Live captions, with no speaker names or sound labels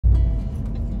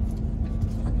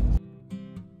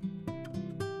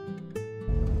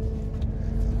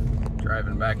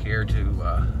Driving back here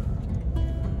to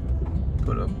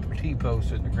put a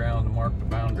T-post in the ground to mark the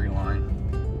boundary line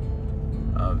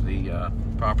of the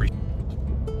property.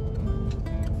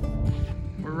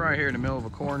 We're right here in the middle of a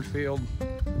cornfield.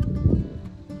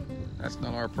 That's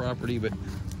not our property, but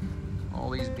all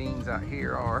these beans out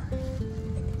here are.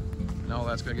 And all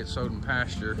that's gonna get sowed in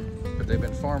pasture, but they've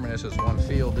been farming this as one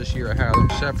field. This year I had them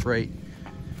separate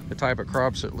the type of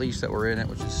crops at least that were in it,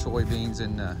 which is soybeans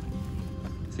and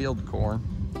field corn.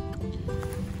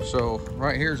 So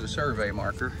right here's a survey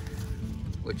marker,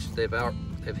 which they've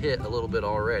hit a little bit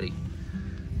already.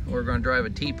 We're gonna drive a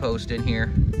T-post in here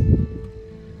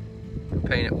and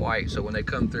paint it white, so when they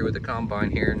come through with the combine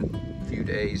here in a few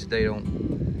days, they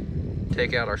don't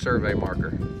take out our survey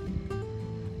marker.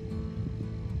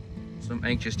 So I'm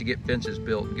anxious to get fences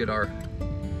built and get our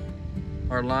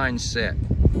lines set.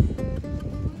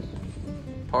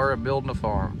 Part of building a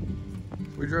farm.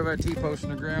 We drove that T-post in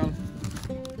the ground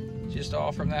just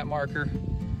off from that marker,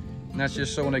 and that's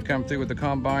just so when they come through with the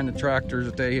combine, the tractors,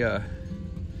 that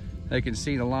they can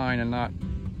see the line and not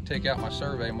take out my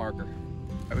survey marker.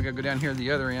 Right, we gotta go down here to the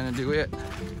other end and do it.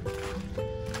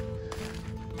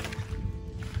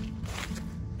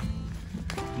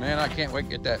 Man, I can't wait to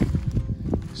get that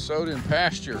sowed in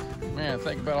pasture. Man,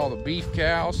 think about all the beef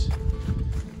cows.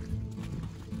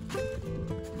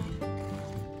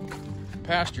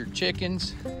 Pastured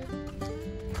chickens.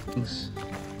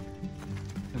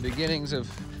 The beginnings of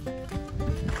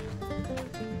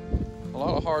a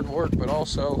lot of hard work, but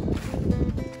also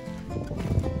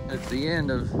at the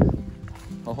end of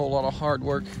a whole lot of hard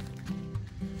work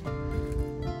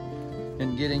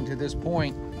in getting to this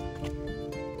point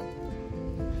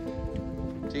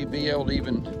to be able to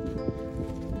even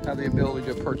have the ability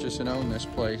to purchase and own this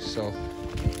place. So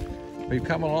we've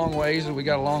come a long ways, and we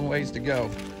got a long ways to go.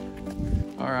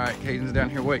 All right, Hayden's down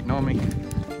here waiting on me.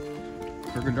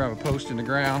 We're gonna drive a post in the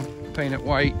ground, paint it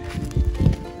white,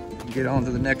 and get on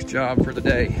to the next job for the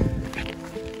day.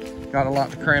 Got a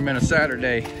lot to cram in a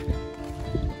Saturday.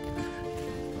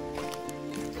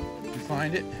 You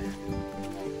find it?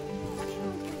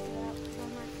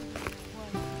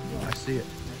 Oh, I see it.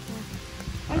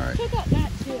 All right. Check out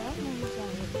that too. I don't know who's on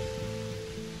it.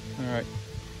 All right,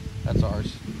 that's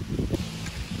ours.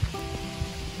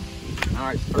 All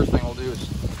right, the first thing we'll do is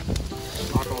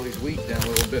knock all these weeds down a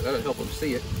little bit. That'll help them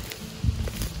see it.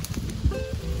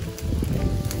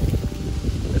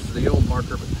 This is the old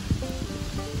marker, but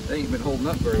they ain't been holding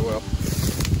up very well.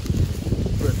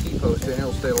 Put a T-post in,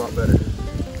 it'll stay a lot better.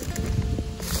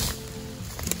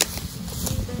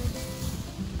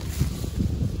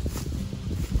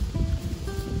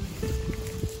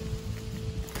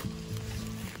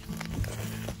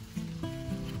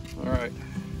 All right.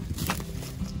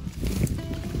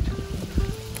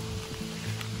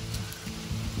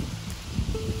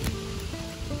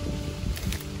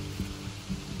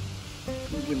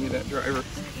 Give me that driver.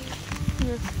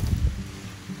 Here.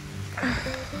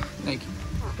 Thank you.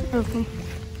 Okay.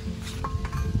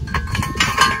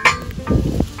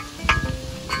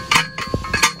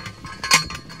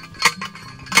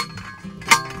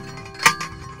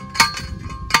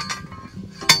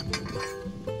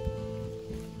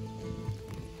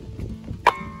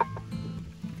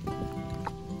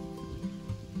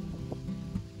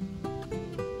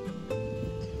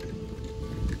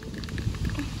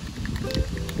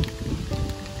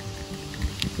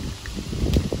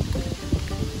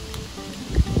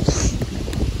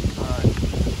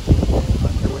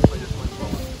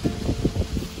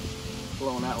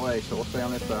 So we'll stay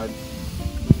on this side.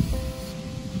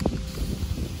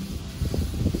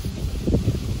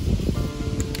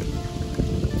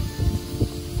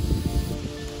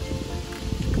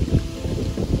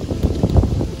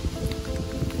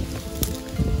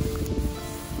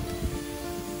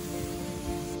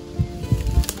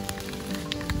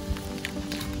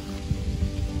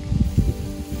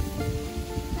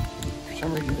 For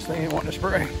some reason this thing didn't want to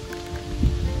spray.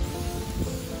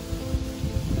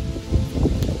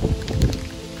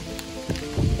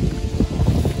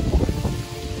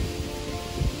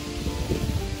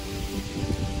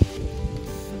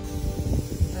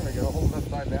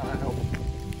 Down, I hope.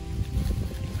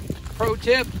 Pro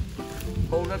tip,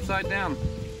 hold it upside down.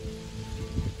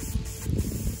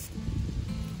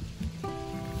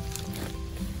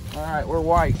 All right, we're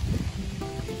white.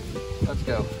 Let's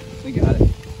go. We got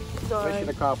it. Sorry. Mission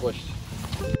accomplished.